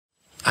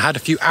I had a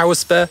few hours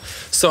spare,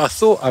 so I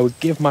thought I would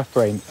give my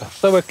frame a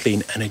thorough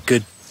clean and a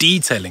good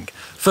detailing.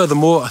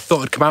 Furthermore, I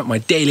thought I'd come out my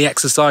daily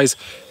exercise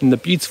in the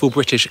beautiful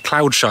British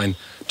cloud shine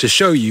to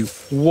show you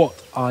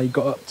what I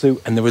got up to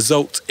and the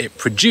result it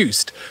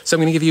produced. So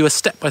I'm going to give you a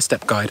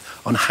step-by-step guide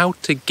on how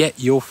to get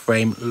your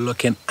frame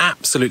looking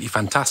absolutely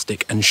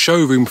fantastic and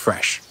showroom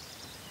fresh.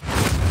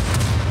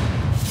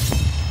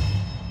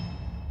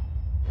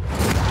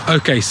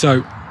 Okay,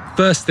 so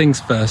first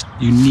things first,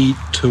 you need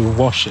to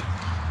wash it.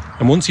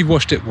 And once you've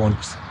washed it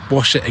once,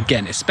 wash it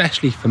again,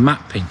 especially for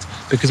matte paint,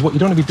 because what you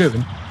don't want to be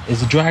doing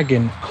is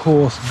dragging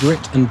coarse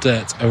grit and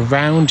dirt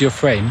around your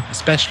frame,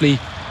 especially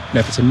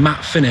if it's a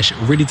matte finish. It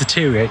will really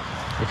deteriorate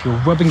if you're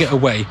rubbing it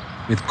away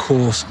with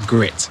coarse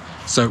grit.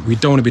 So we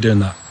don't want to be doing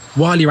that.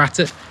 While you're at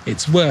it,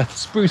 it's worth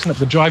sprucing up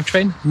the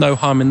drivetrain, no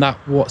harm in that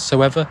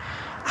whatsoever.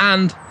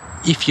 And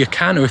if you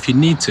can, or if you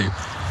need to,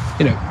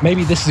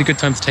 maybe this is a good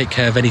time to take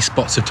care of any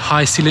spots of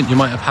high sealant you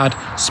might have had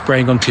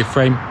spraying onto your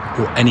frame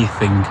or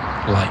anything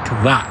like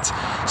that.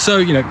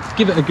 So,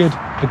 give it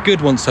a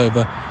good once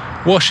over,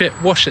 wash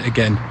it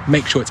again,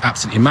 make sure it's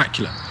absolutely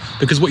immaculate.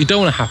 Because what you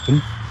don't want to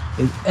happen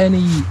is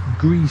any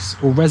grease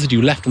or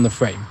residue left on the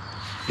frame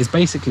is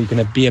basically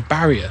going to be a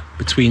barrier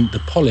between the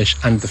polish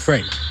and the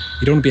frame.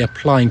 You don't want to be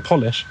applying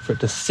polish for it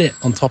to sit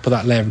on top of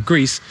that layer of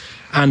grease,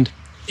 and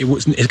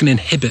it's going to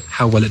inhibit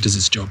how well it does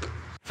its job.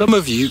 Some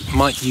of you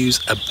might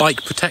use a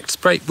bike protect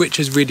spray, which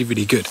is really,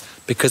 really good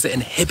because it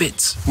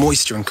inhibits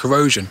moisture and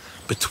corrosion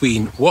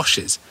between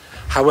washes.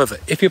 However,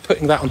 if you're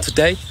putting that on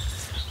today,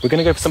 we're going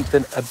to go for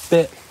something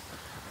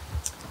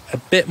a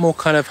bit more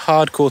kind of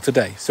hardcore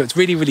today. So it's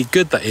really, really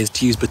good, that is,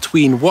 to use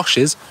between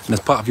washes and as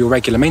part of your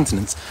regular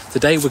maintenance.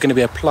 Today, we're going to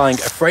be applying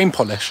a frame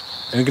polish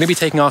and we're going to be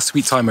taking our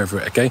sweet time over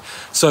it, okay?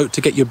 So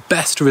to get your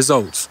best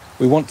results,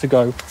 we want to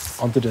go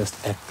onto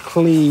just a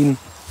clean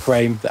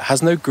frame that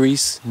has no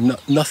grease,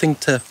 nothing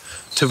to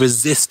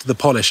resist the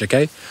polish,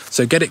 okay?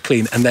 So get it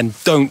clean and then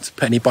don't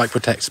put any bike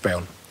protect spray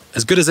on.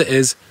 As good as it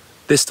is,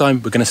 this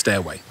time we're going to stay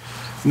away.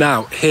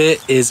 Now, here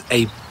is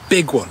a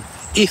big one.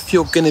 If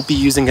you're going to be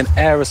using an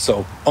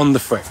aerosol on the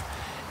frame,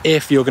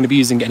 if you're going to be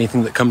using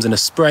anything that comes in a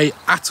spray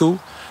at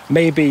all,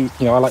 maybe,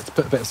 I like to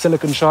put a bit of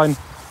silicone shine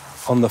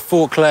on the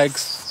fork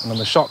legs and on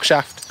the shock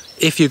shaft.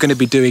 If you're going to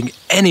be doing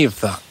any of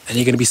that and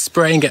you're going to be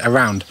spraying it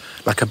around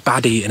like a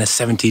baddie in a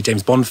 70s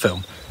James Bond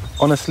film,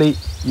 honestly,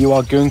 you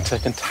are going to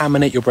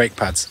contaminate your brake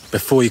pads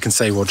before you can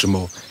say Roger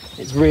Moore.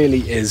 It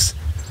really is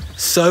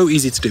so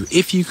easy to do.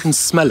 If you can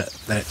smell it,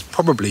 then it's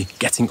probably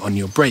getting on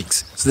your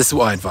brakes. So this is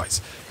what I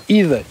advise.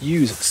 Either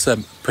use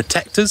some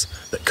protectors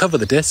that cover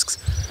the discs.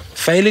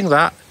 Failing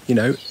that,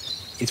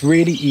 it's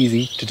really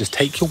easy to just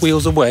take your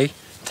wheels away,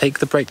 take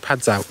the brake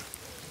pads out,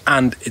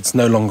 and it's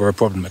no longer a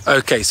problem.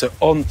 Okay, so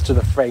on to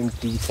the frame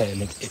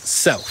detailing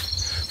itself.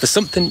 For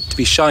something to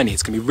be shiny,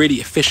 it's going to be really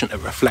efficient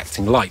at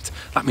reflecting light.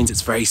 That means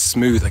it's very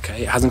smooth,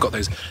 okay? It hasn't got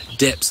those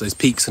dips, those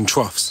peaks and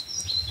troughs.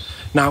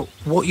 Now,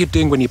 what you're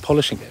doing when you're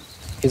polishing it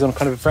is on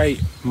kind of a very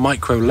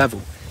micro level,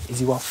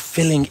 is you are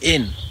filling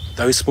in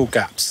those small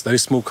gaps,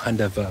 those small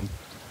kind of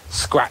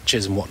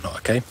scratches and whatnot,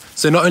 okay?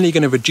 So not only are you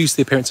going to reduce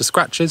the appearance of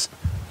scratches,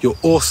 you're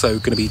also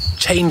going to be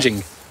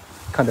changing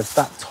kind of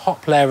that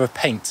top layer of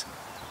paint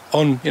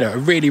on, a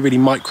really, really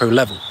micro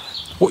level.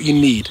 What you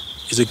need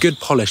is a good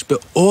polish,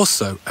 but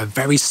also a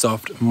very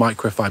soft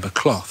microfiber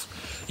cloth.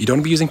 You don't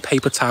want to be using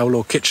paper towel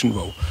or kitchen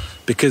roll,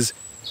 because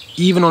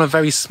even on a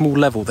very small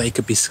level, they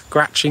could be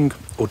scratching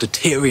or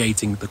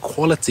deteriorating the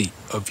quality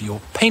of your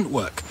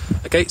paintwork.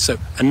 Okay, so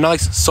a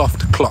nice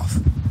soft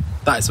cloth,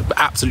 that is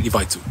absolutely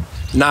vital.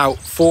 Now,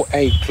 for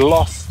a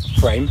gloss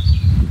frame,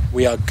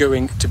 we are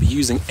going to be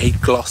using a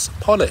gloss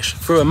polish.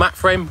 For a matte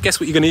frame, guess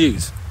what you're going to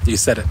use? You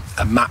said it,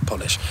 a matte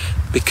polish,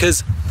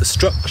 because the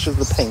structures of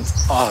the paint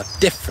are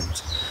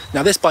different.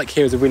 Now, this bike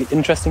here is a really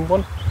interesting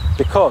one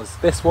because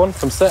this one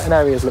from certain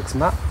areas looks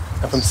matte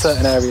and from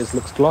certain areas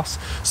looks gloss.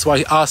 So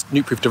I asked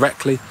Nuteproof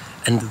directly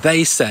and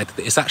they said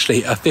that it's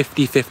actually a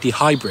 50-50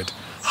 hybrid,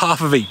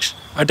 half of each.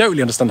 I don't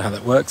really understand how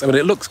that works. I mean,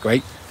 it looks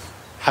great,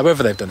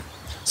 however they've done it.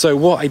 So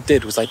what I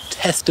did was I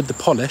tested the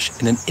polish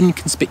in an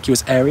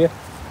inconspicuous area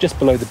just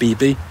below the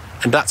BB,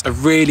 and that's a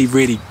really,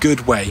 really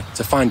good way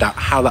to find out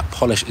how that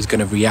polish is going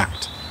to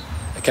react.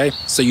 Okay,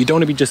 so you don't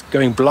want to be just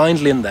going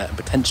blindly in there and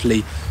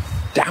potentially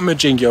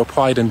damaging your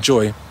pride and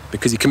joy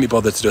because you couldn't be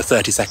bothered to do a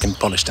 30-second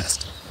polish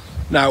test.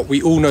 Now,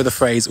 we all know the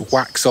phrase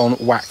wax on,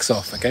 wax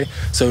off, okay?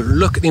 So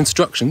look at the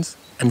instructions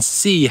and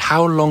see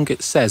how long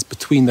it says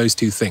between those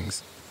two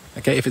things.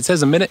 Okay, if it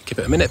says a minute, give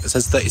it a minute. If it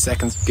says 30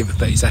 seconds, give it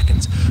 30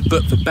 seconds.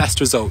 But for best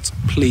results,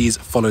 please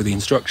follow the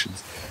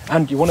instructions.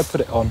 And you want to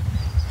put it on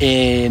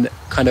in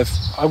kind of,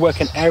 I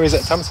work in areas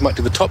at a time, so I might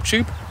do the top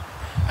tube.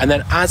 And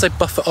then as I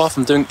buff it off,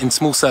 I'm doing it in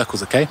small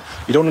circles, okay?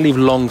 You don't want to leave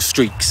long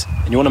streaks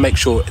and you want to make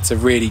sure it's a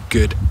really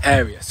good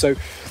area. So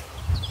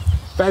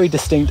very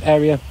distinct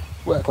area,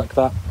 work like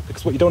that,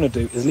 because what you don't want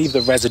to do is leave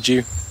the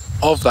residue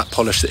of that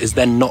polish that is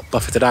then not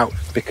buffeted out,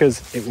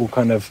 because it will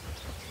kind of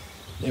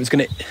it's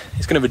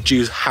gonna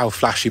reduce how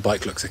flashy your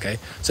bike looks, okay?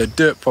 So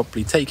do it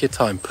properly, take your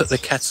time, put the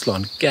kettle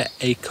on, get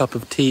a cup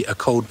of tea, a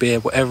cold beer,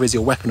 whatever is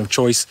your weapon of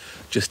choice,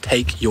 just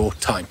take your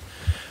time.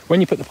 When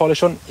you put the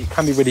polish on, it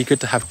can be really good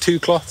to have 2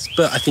 cloths,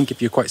 but I think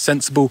if you're quite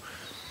sensible,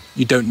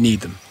 you don't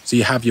need them. So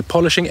you have your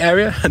polishing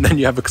area, and then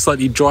you have a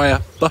slightly drier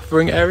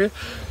buffering area,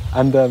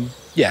 and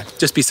yeah,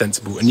 just be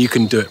sensible, and you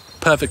can do it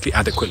perfectly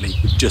adequately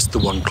with just the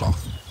 1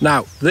 cloth.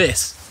 Now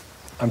this,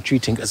 I'm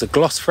treating as a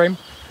gloss frame,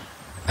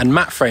 and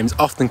matte frames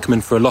often come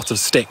in for a lot of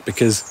stick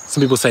because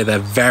some people say they're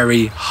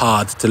very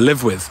hard to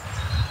live with.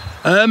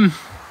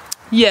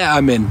 Yeah,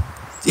 I'm in.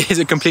 Is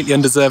it completely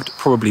undeserved?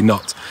 Probably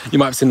not. You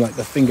might have seen like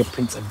the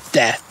fingerprints of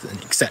death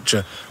and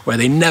etc., where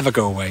they never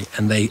go away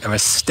and they are a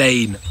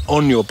stain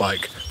on your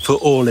bike for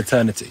all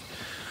eternity.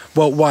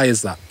 Well, why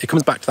is that? It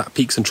comes back to that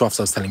peaks and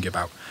troughs I was telling you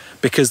about,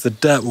 because the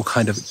dirt will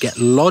kind of get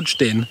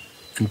lodged in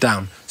and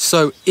down.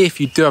 So if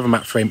you do have a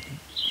matte frame,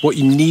 what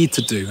you need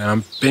to do, and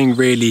I'm being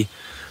really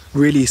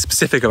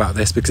specific about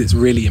this because it's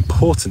really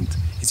important,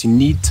 is you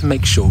need to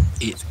make sure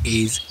it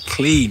is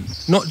clean.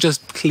 Not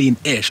just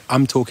clean-ish,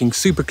 I'm talking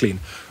super clean.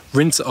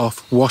 Rinse it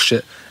off, wash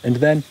it, and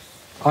then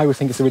I would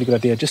think it's a really good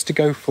idea just to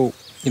go for,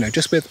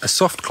 just with a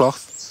soft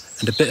cloth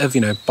and a bit of,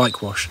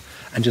 bike wash,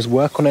 and just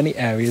work on any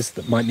areas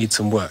that might need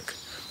some work.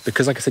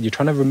 Because like I said, you're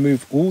trying to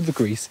remove all the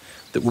grease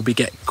that will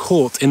get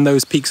caught in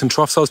those peaks and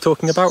troughs I was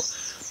talking about.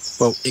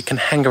 Well, it can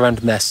hang around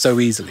in there so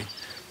easily.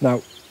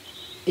 Now,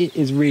 it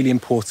is really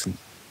important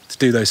to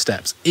do those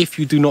steps. If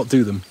you do not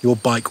do them, your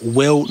bike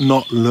will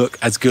not look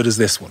as good as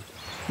this one.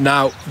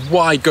 Now,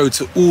 why go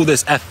to all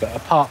this effort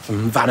apart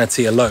from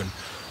vanity alone?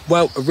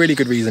 Well, a really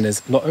good reason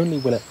is not only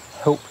will it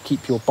help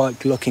keep your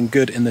bike looking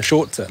good in the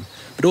short term,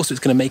 but also it's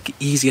going to make it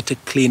easier to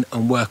clean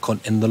and work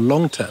on in the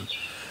long term.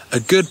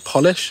 A good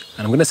polish,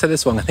 and I'm going to say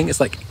this wrong, I think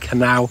it's like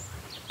canal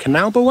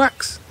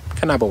wax.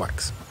 I'm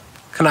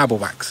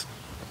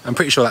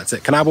pretty sure that's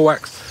it. Canal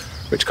wax,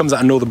 which comes out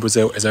of northern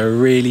Brazil, is a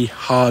really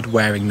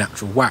hard-wearing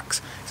natural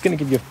wax. It's going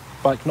to give your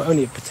bike not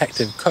only a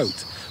protective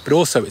coat, but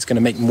also it's going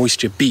to make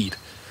moisture bead.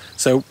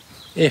 So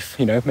if,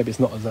 maybe it's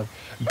not as a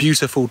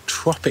beautiful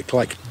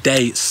tropic-like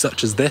day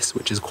such as this,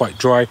 which is quite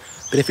dry,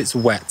 but if it's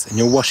wet and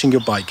you're washing your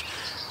bike,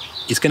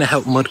 it's going to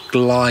help mud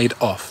glide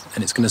off,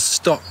 and it's going to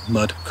stop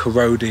mud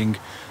corroding,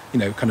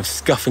 kind of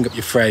scuffing up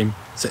your frame.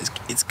 So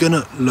it's going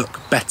to look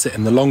better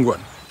in the long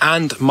run.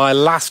 And my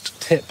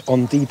last tip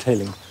on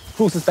detailing.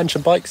 Full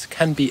suspension bikes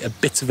can be a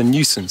bit of a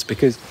nuisance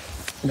because,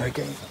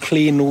 getting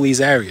clean all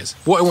these areas.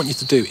 What I want you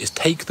to do is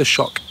take the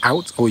shock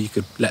out, or you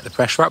could let the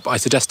pressure out, but I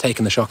suggest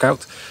taking the shock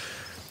out.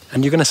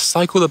 And you're going to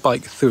cycle the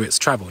bike through its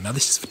travel. Now,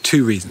 this is for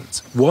 2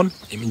 reasons. One,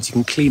 it means you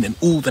can clean in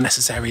all the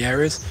necessary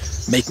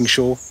areas, making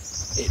sure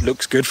it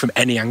looks good from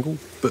any angle.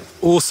 But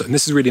also, and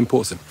this is really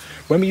important,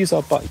 when we use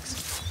our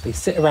bikes, they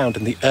sit around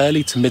in the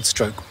early to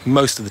mid-stroke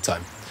most of the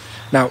time.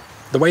 Now,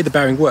 the way the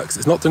bearing works,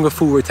 it's not doing a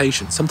full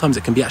rotation. Sometimes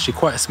it can be actually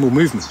quite a small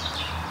movement.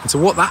 And so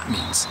what that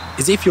means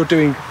is if you're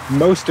doing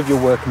most of your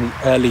work in the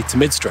early to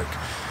mid-stroke,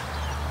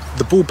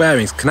 the ball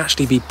bearings can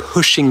actually be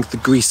pushing the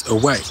grease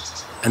away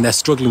and they're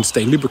struggling to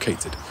stay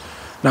lubricated.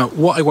 Now,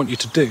 what I want you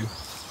to do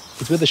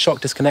is with the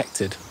shock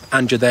disconnected,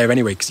 and you're there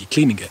anyway because you're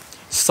cleaning it,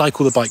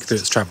 cycle the bike through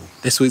its travel.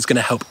 This is going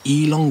to help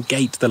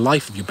elongate the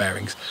life of your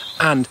bearings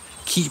and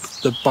keep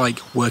the bike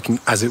working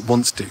as it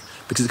wants to,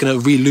 because it's going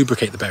to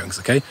re-lubricate the bearings,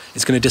 okay?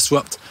 It's going to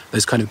disrupt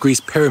those kind of grease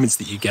pyramids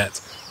that you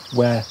get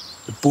where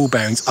the ball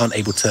bearings aren't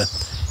able to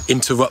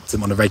interrupt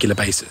them on a regular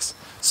basis.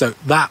 So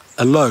that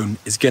alone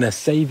is going to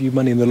save you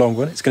money in the long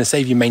run. It's going to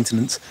save you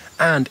maintenance,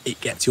 and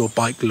it gets your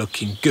bike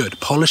looking good.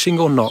 Polishing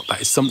or not, that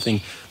is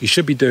something you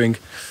should be doing,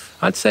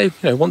 I'd say,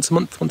 once a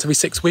month, once every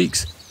 6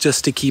 weeks,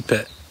 just to keep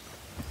it,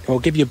 or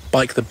give your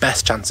bike the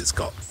best chance it's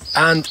got.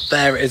 And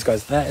there it is,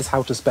 guys. There is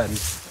how to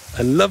spend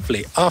a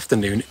lovely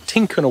afternoon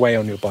tinkering away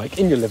on your bike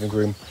in your living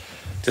room,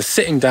 just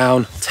sitting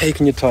down,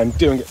 taking your time,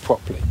 doing it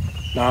properly.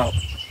 Now,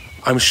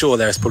 I'm sure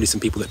there's probably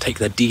some people that take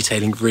their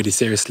detailing really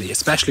seriously,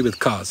 especially with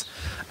cars.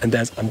 And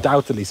there's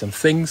undoubtedly some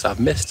things I've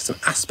missed, some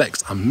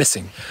aspects I'm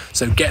missing.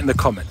 So get in the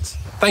comments.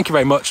 Thank you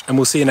very much, and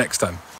we'll see you next time.